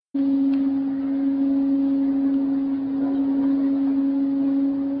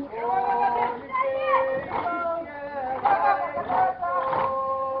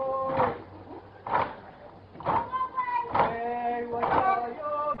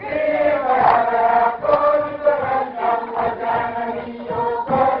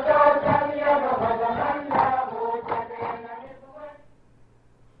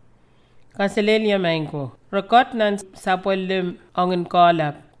Kaselelia Mango. Record nan sapwelem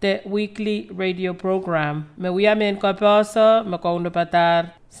Enginkehlap the weekly radio program. Me wiamen kapasa makaundo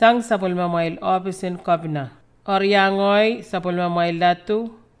patar sang sapwelma mail opisin kabina. Oriangoy sapwelma mail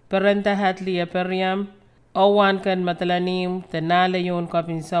datu perenta hatli periam owan kan matalanim tenale yon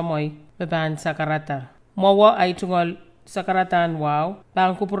kapin samoy beban sakarata. Mawa ay tungol sakaratan wow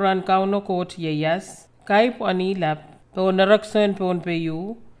bangkupuran kauno kot yeyas kay po anilap po narakson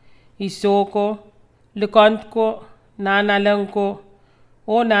Pohnpeiu isoko lekont ko nanalang ko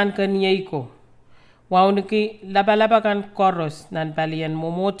o nan kanyay ko wow niki labalabakan koros nan palian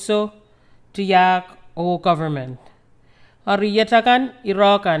momotso tiyak o government ariyatakan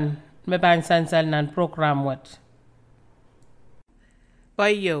irokan mebansansal nan program wat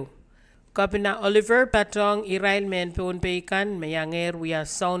bayo Kapina Oliver Patong Irail men Pohnpei kan mayanger wia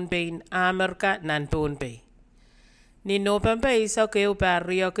Pohnpeian Amerika nan Pohnpei. Ni November isok eu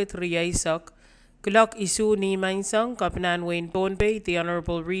parriokit ria isok, Glock isu ni mainsong Kapinan Wayne Pohnpei, the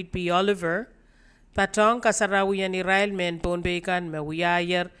Honorable Reed P. Oliver, Patong kasarawian Irail men Pohnpei kan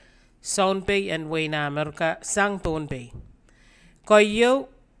mawiayer Pohnpei and Wayne Amerika sang Pohnpei.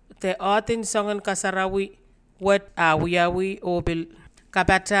 Koyo te atin songan kasarawi wat awiawi obil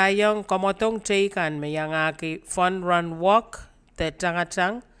Kapatayong komotong teikan mayangaki fun run walk te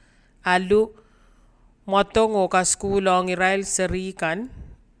tangatang alu motong o kaskulong irail serikan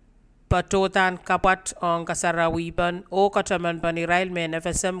patotan kapat ong kasarawiban o kataman pan irail men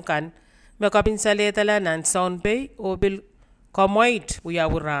FSM kan makapinsaletala nan Pohnpei o bil komoit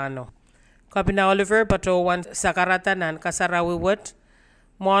uyawurano. Kapina Oliver patowan sakaratanan kasarawiwat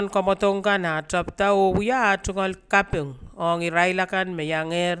mon komotong ka na tapta o wiya tungal kapung ong irailakan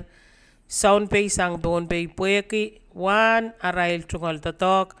mayanger Pohnpei sang Pohnpei pueki wan arail tungal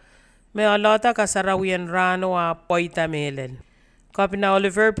tatok me alota kasarawian rano a poita melen. Kapina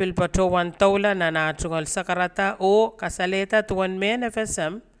Oliver pilpatawan tawla na natungal sakarata o kasaleta tuwan men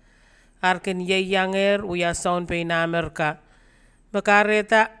FSM arkin yayanger uya Pohnpei na Amerika.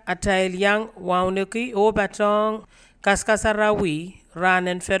 Makareta atail yang wauniki o batong kaskasarawi ran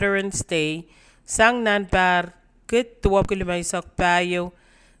and Veterans Day sang nan par kit 2 kilometer payo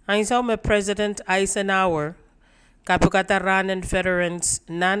ang sa me President Eisenhower kapukata ran and Veterans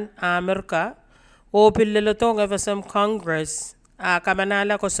nan Amerika o pililotong FSM Congress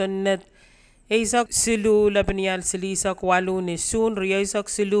kamanala ko sunnet isak silu labanial silisak walu ni sun riya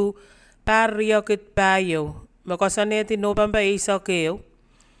isak silu par riya kit payo makasaneti November isak eo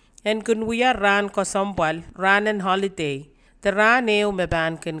and kunwiya ran ko sampal ran and holiday Teraneo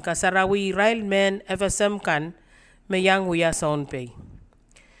mebankin kasarawi Irail men FSM kan mayang wiya Pohnpei.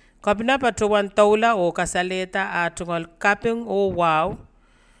 Kapina patuwan tawla o kasaleta atungol kapung o wow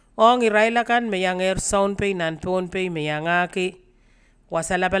ong Iraila kan mayanger Pohnpei nan Pohnpei mayangaki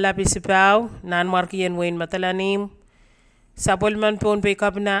wasalapalapi sipaw nan markiyan Wayne matalanim sapulman Pohnpei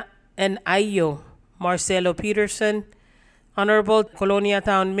kapina en ayo Marcelo Peterson Honorable Colonia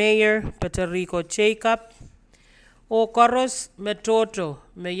Town Mayor Peterico Jacob o koros metoto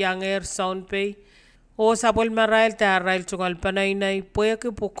mayanger Pohnpei o sabol marail ta rail tungal panaynay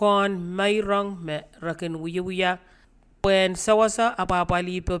pueke pukon mayrang me rakin wiya puen sawasa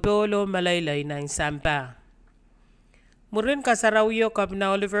apapali popolo malaylay na sampa. Murin kasarawiyo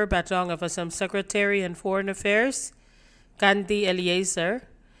Kapina Oliver Batong FSM Secretary and Foreign Affairs Kanti Eliezer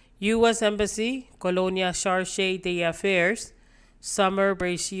U.S. Embassy Colonia Charge d'Affaires Summer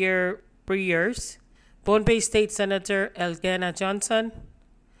Brasier Breers Pohnpei State Senator Elgena Johnson,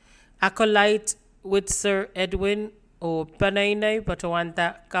 acolyte with Sir Edwin o Panaynay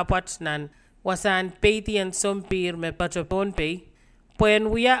Patawanta Kapat nan wasan Peiti and Sumpir me Pato Pohnpei, puen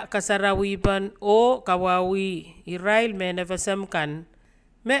wiya kasarawiban o kawawi Irail men FSM kan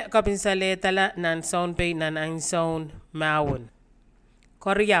me kapinsaletala nan Pohnpei nan ang son mawon.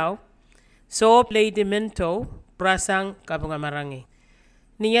 Koryao, so play de minto brasang kabungamarangi.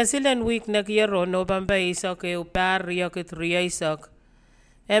 Niya silan week nagyaro November isak e upar riyakit riya isak.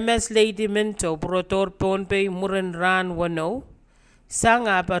 MS Lady Minto Protor Pohnpei Muren Ran Wano.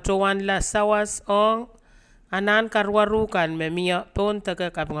 Sanga patuwan la sawas ong anan karwarukan memia pon taga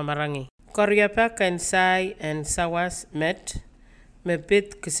kapngamarangi. Koryapa kansay and sawas met.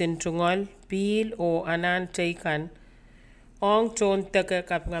 Mebit kisintungol pil o anan taikan. Ong ton taga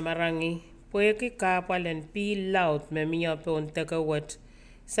kapngamarangi. Pueki kapal and pil laut memia pon taga wat.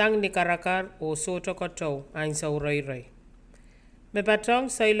 Sang ni karakar o soto koto ang sa uray-ray.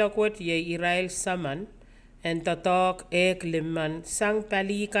 Mepatong sa ilakwat ye Irail saman and tatok ek liman sang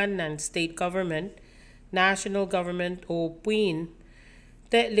palikan ng state government, national government o puin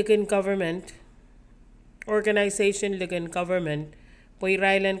te likin government, organization likin government, po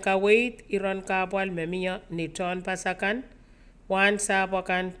Irailen ka wait iron kapwal memia ni ton pasakan wan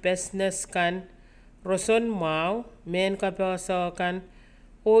sapakan business kan roson mau men kapaso kan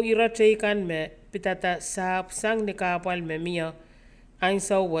o irate kan me pitata sap sang ni kapwal memia ain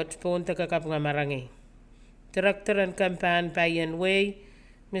so what pon takakap nga marangi. Director and campaign Pohnpeian Way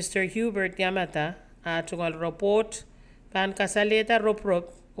Mr. Hubert Yamata atungal report pan kasaleta roprop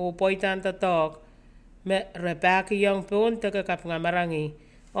o poitan tatok me Rebecca Young pon takakap nga marangi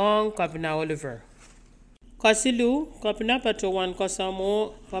on Kapina Oliver. Kasilu Kapina Patuan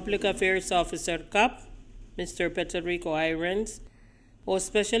Kosamo Public Affairs Officer Kap Mr. Peterico Irons o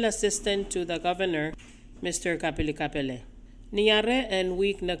Special Assistant to the Governor Mr. Kapili Kapele. Niyare en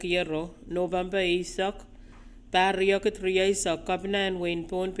week na kiyero November Isak Barrio Katria Isak Kapina and Wayne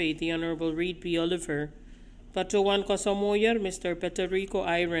Pohnpei the Honorable Reed P. Oliver Patuan Kosamoyer Mr. Peterico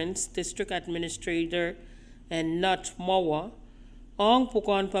Irons District Administrator and Nut Mawa Ong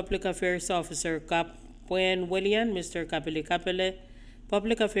Pukon Public Affairs Officer Kap Puen William Mr. Kapili Kapele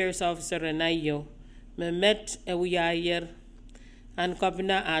Public Affairs Officer Renayo Mehmet Ewiyayer and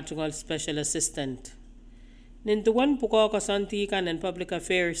Kapina Atungal Special Assistant. Nintuan Puko Kasantikan and Public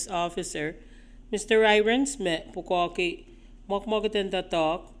Affairs Officer Mr. Irons me Pukoki Mokmogaten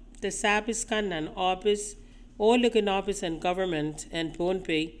Tatok the Sapiskan and Office Oligan Office and Government and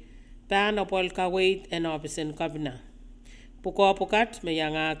Pohnpei Ban Opol Kawait and Office in Kapina. Puko Pukat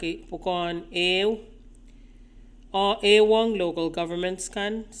Mayangaki Pukon Ewang local governments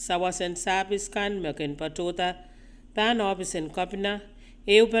kan Sawas and Sapis kan Mekin Patota Ban Office in Kapina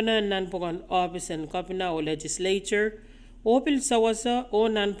Eupana Nanpungan Office in Kapina o Legislature Opil Sawasa o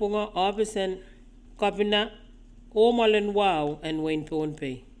Nanpunga Office in Kapina o Malanwao and Wayne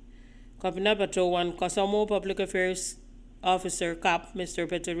Pohnpei. Kapina Patuan Kasamo Public Affairs Officer Kap Mr.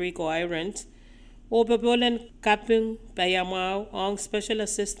 Peterico Irons o Papolan Kaping Payamao ang Special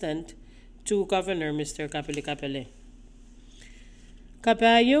Assistant to Governor Mr. Kapili Kapele.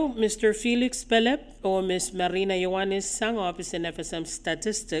 Kapayo Mr. Felix Pelep o Ms. Marina Yohanes sang Office in FSM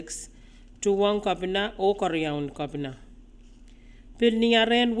Statistics to Wang Kapina o Koreaon Kapina.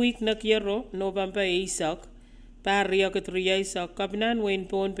 Pilniyaren week na kiyero November Isak Barrio Katria Isak Kapina and Wayne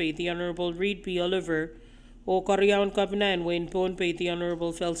Pohnpei the Honorable Reed P. Oliver o Koreaon Kapina and Wayne Pohnpei the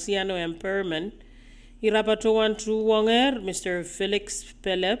Honorable Feliciano M. Perman Irapatuan Truwanger Mr. Felix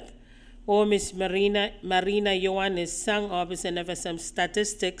Pelep o Ms. Marina Yohanes sang Office and FSM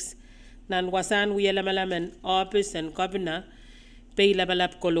Statistics nan wasan wiyalamalaman Office and Kapina pay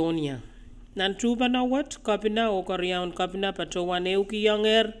labalap Colonia. Nan tuba na wat Kapina o Koreaon Kapina Patuan Euki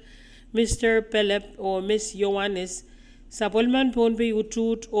Younger Mr. Pelep o Ms. Yohanes Sapolman Pohnpei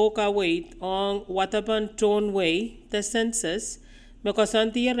utut o kawait on Watapan Tone Way the census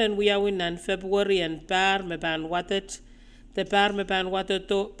Mekosantier and wiyawinan February and par meban watet the par meban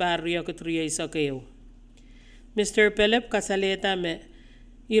wateto Barrio Katria Isakeo. Mr. Pelep kasaleta me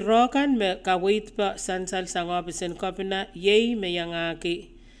irokan me kawait pa sansal sang Office in Kapina yei me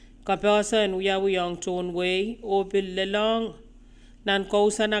yangaki Kapasa and wiyawiyong Tone Way o bilelong nan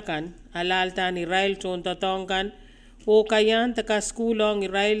kausanakan alaltan Irail ton tatongan o kayan takaskulong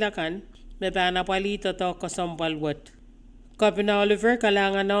Irailakan me banapalito to kasambalwat. Kapina Oliver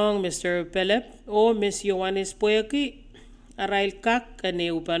Kalanghan Mr. Pelep o Ms. Yohanes Pueki Arail Kak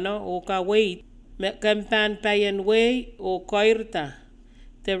Kaneupano o Kawait me Pohnpeian Way o Koirta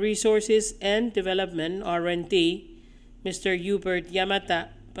the Resources and Development R&D Mr. Hubert Yamata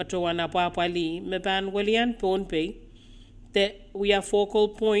Patuana Papali me ban William Pohnpei the we are focal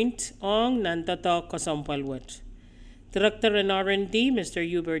point on Nantato Kasampalwat. Director in R&D Mr.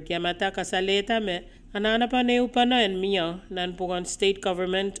 Hubert Yamata Kasaleta me ananapan neupana and mia nanpungan state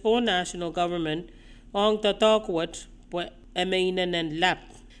government or national government on tatakwat emainan and lap.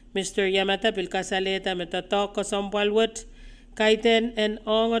 Mr. Yamata Pilkasaleta me tatak Kasampalwat kaiten and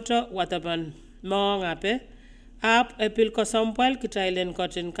ongato watapan maangape ap epil Kasampal kitailen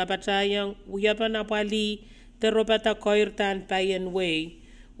kotin kapatayang uyapan apali the Robata Koirtan Payan Way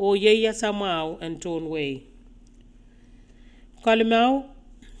o Yeya Samau and Tone Way. Kalimau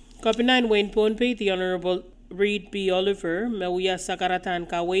Kapina and Wayne Pohnpei the Honorable Reed P. Oliver Mawia Sakaratan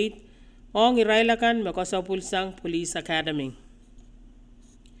Kawait Ong Irailakan Makosapulsang Police Academy.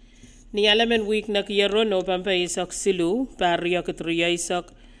 Ni alaman week na kiyero November Isak Silu Barrio Katria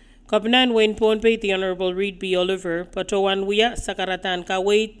Isak Kapina and Wayne Pohnpei the Honorable Reed P. Oliver Patuan Wia Sakaratan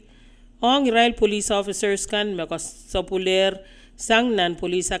Kawait Ong Irail police officers kan makasapuler sang nan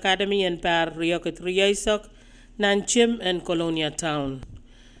Police Academy and Barrio Katria Isak nan Chim and Colonia Town.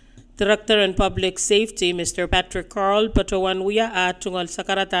 Director in Public Safety Mr. Patrick Carl Patuan Wia at tungal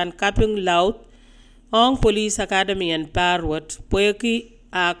sakaratan kaping laut Ong Police Academy and Parwat, Pueki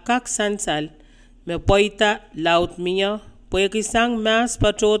a kak sansal, me poita laut mia, Pueki sang mas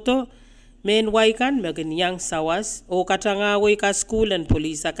patoto, men waikan megin yang sawas, o katangawi ka school and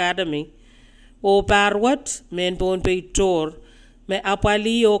police academy, o Parwat, men Pohnpei tor, me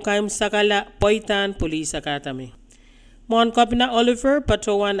apali o kaim sakala poitan police academy. Mon kopina Oliver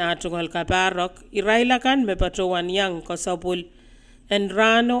patowan atungal kaparok, irailakan me patowan yang kosapul, en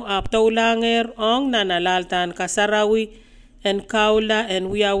rano aptaulanger ong nanalaltan kasarawi en kaula en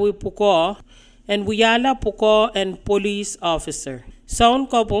wiyawi puko en wiyala puko en police officer.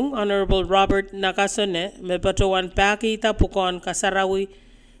 Sound kopung Honorable Robert Nakasone me patowan pakita pukon kasarawi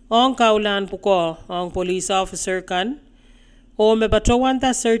ong kaulan puko ong police officer kan o me patowan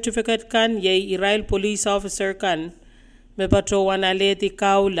ta certificate kan yei irail police officer kan me patowan aleti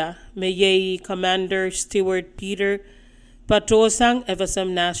kaula me yei Commander Stewart Peter Patosang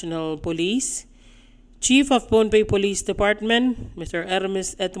Evasam National Police, Chief of Pohnpei Police Department, Mr.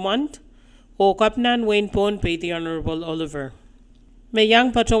 Hermes Edmond, o Kapnan Wayne Pohnpei, the Honorable Oliver. May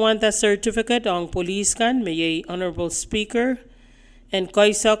yang patawanta certificate on police kan, may ye Honorable Speaker, and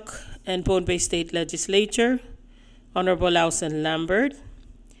Koisok and Pohnpei State Legislature, Honorable Lawson Lambert,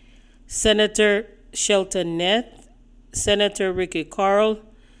 Senator Shelton Nett, Senator Ricky Carl,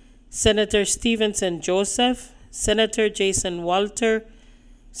 Senator Stevenson Joseph, Senator Jason Walter,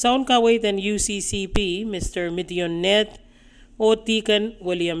 Sound Kawait and UCCP, Mr. Midion Ned, o Tikan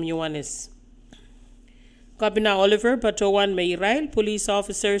William Yuanis. Kabina Oliver Patowan Mayrail Police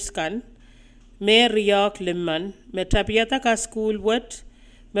Officers kan, Me Riyak Limman, Me Tapiata ka School Wat,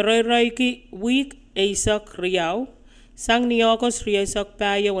 Me Royroyki Week Aisak Riyaw, Sang Niyokos Riyasak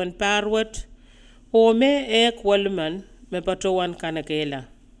Payo and Parwat, o Me Ek Walman, Me Patowan Kanakela.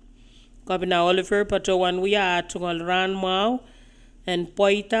 Kabina Oliver Patowan Wiya Atungal Ran Mau and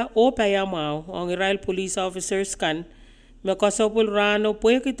Poita o Paya Mau ang Israel Police Officers kan me kasopul rano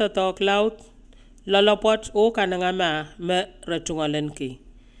pueki tatok laut lalapot o kanangama me retungalenki.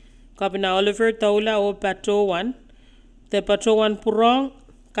 Kabina Oliver Taula o Patowan te Patowan Purong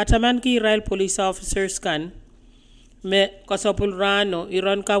kataman ki Israel Police Officers kan me kasopul rano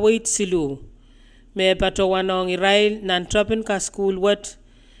iron kawait silu me Patowan ang Israel nantropin ka school wat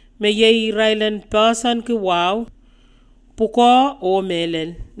me ye Israelan person ki wow puko o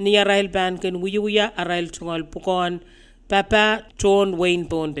melel ni Israel ban ken wiyuya Israel tungal pukon Papa Ton Wayne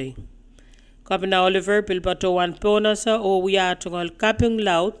Pohnpei. Kabina Oliver Pilpatowan Ponasa o wiya tungal kaping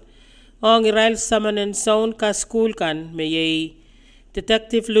laut ang Israel Samanen Sound ka school kan me ye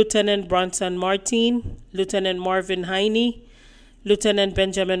Detective Lieutenant Bronson Martin, Lieutenant Marvin Heine, Lieutenant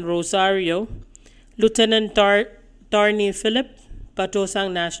Benjamin Rosario, Lieutenant Tarni Philip,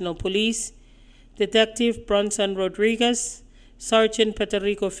 Patosang National Police, Detective Bronson Rodriguez, Sergeant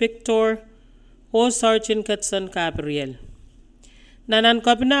Paterico Victor, o Sergeant Katsan Gabriel. Nanan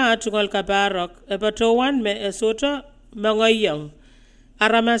kapna atungal kabarok, Patowan me esota mangayang,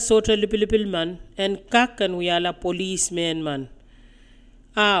 arama sota lipilipil man, and kakan wiyala policemen man.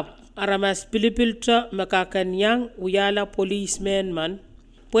 Aramas pilipilta makakanyang wiyala policemen man,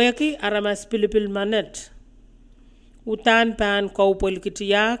 pueki aramas pilipil manet. Utan pan kaupol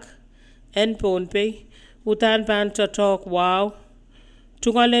kitiyak, en Pohnpei, utan pan tatok wow,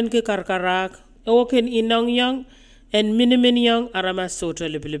 tungalen ki karkarak, oken inang yang, en minimin yang aramas sota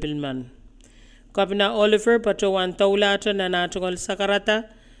libilibil man. Kabina Oliver Patowan taulata na natungal sakarata,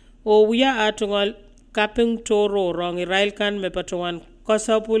 o wiya atungal kaping toro rong irailkan me Patowan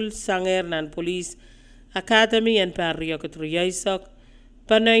kosapul sanger nan police academy en parrio katriyaisak,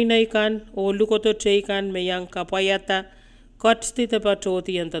 Panainay kan o lukoto kan mayang kapayata kotsti te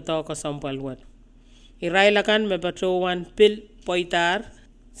patoti ang tatoko sampalwat. Iraila kan me patowan pil poitar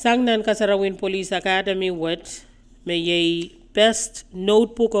sang nan kasarawin Police Academy wat may yay Best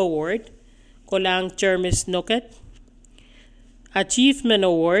Notebook Award kolang Chermis Noket, Achievement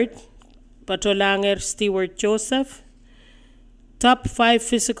Award Patolanger Stewart Joseph, Top 5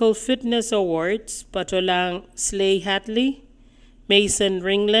 Physical Fitness Awards Patolang Slay Hatley, Mason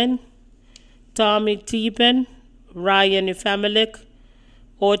Ringland, Tommy Teepen, Ryan Ifamilik,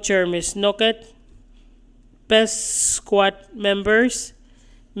 Chermis Noket. Best Squad Members,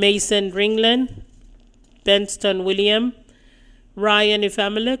 Mason Ringland, Benston William, Ryan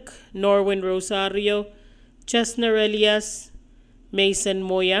Ifamilik, Norwin Rosario, Chesner Elias, Mason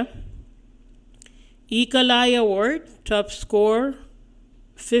Moya. Ikalai Award, Top Score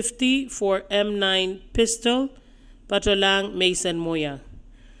 50 for M9 Pistol, Patolang Mason Moya.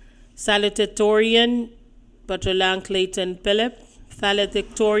 Salutatorian, Patolang Clayton Philip.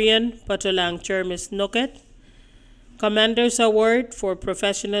 Valedictorian, Patolang Chermis Noket. Commander's Award for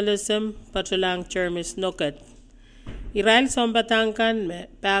Professionalism Patulang Chermis Nukat. Irail sombatangkan me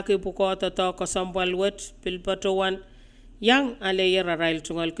paki bukota to kasambwalwet pilpatuan yang alayer arail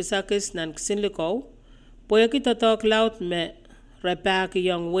tungal kisakis nan kisinliko poyaki totok laut me repaki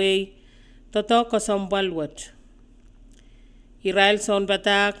yang way totok kasambwalwet. Irail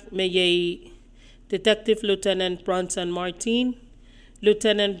sombatak me ye Detective Lieutenant Bronson Martin,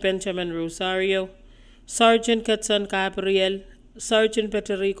 Lieutenant Benjamin Rosario, Sergeant Ketson Gabriel, Sergeant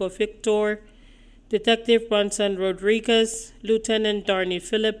Peterico Victor, Detective Bronson Rodriguez, Lieutenant Darney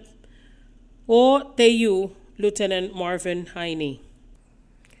Phillip, o TU Lieutenant Marvin Heine.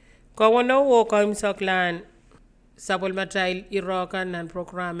 Kawano o kaimsaklan sabol matail irokan nan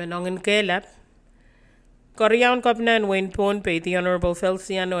programa ng Enginkehlap. Korean Kapnan Wayne Pohnpei, the Honorable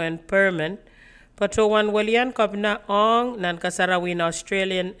Feliciano and Perman, Patrowan Walian Kapna Ong nan kasarawin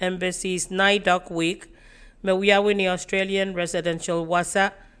Australian Embassy's Naidok Week, mewiyawin ni Australian Residential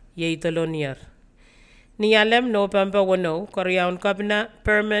Wasa Yei Tolonier. Niyalem November 1, Korean Kapna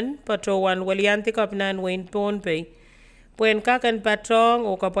Perman, Patrowan Walian ti Kapnan Wayne Pohnpei, puen kakan patrong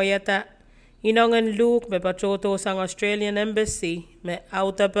o kapayata inongan Luke me patroto sang Australian Embassy me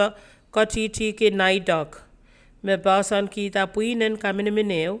autapa kotiti ki Naidok, me basan kita puinen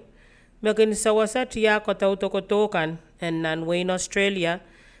kaminimineo, me kinsawasa tiya kotautokotokan en nan Wayne Australia,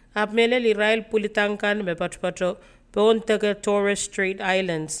 ap mele lirail pulitangkan me patpato Pontega Torres Strait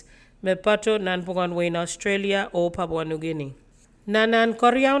Islands, me pato nan pungan Wayne Australia o Papua New Guinea. Nanan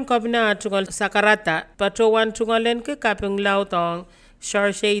Korean Kabna tungal sakarata, patowan tungalen ke kaping lautong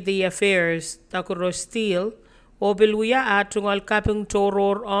charge the affairs takuro steel, o biluya at tungal kaping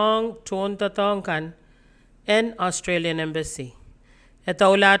toror ong tuon tatongkan en Australian Embassy.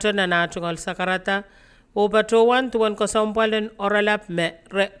 Ito ulato na natungal sakarata, o patowan tuwan kasampalen oralap me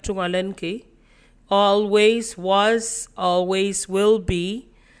re tungalen ki, always was, always will be,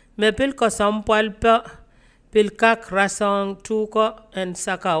 me pil kasampal pa, pilkak rasong tuko en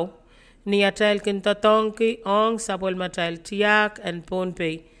sakaw, ni atal kin tatongki ong sabol matal tiyak en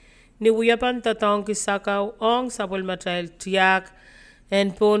Pohnpei, ni uyapan tatongki sakaw ong sabol matal tiyak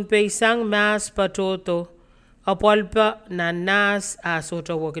en Pohnpei sang mas patoto, apolpa na nas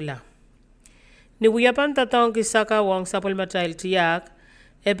asoto wagila. Ni uyapan tatongki sakaw ong sabol matal tiyak,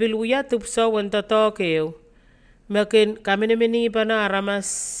 epil uyat tupso wen tatokeo, makin kaminimini pa na aramas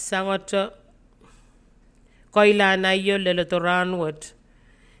sangot koila na iyo leletoranwat.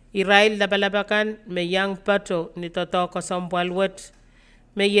 Irail labalabakan me yang pato ni totoko sampalwat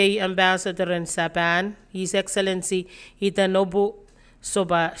me yei ambassador in Japan, His Excellency Itanobu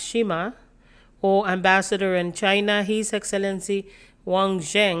Sobashima, o ambassador in China, His Excellency Wang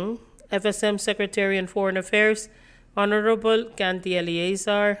Zheng, FSM Secretary in Foreign Affairs, Honorable Kanti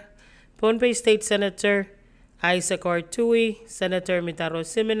Eleazar, Pohnpei State Senator Isaac Ortui, Senator Mitaro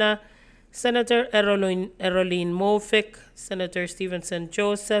Simina, Senator Eroline Mofic, Senator Stevenson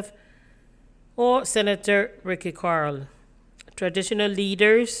Joseph, or Senator Ricky Carl. Traditional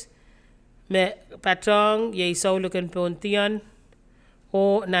leaders, me patong ye saulukan pontian,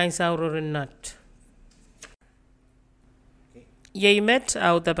 o nine saururin nut. Ye met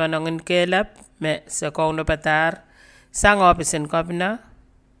out the Enginkehlap me sa kono patar, sang opisin kabina,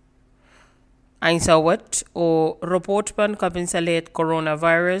 Ainsawat o report pan kapinsalit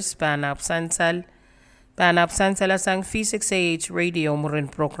coronavirus panap sansal sang P6AH radio murin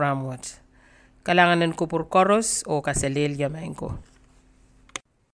program wat. Kalanghan ko por koros o kasalil yamain ko.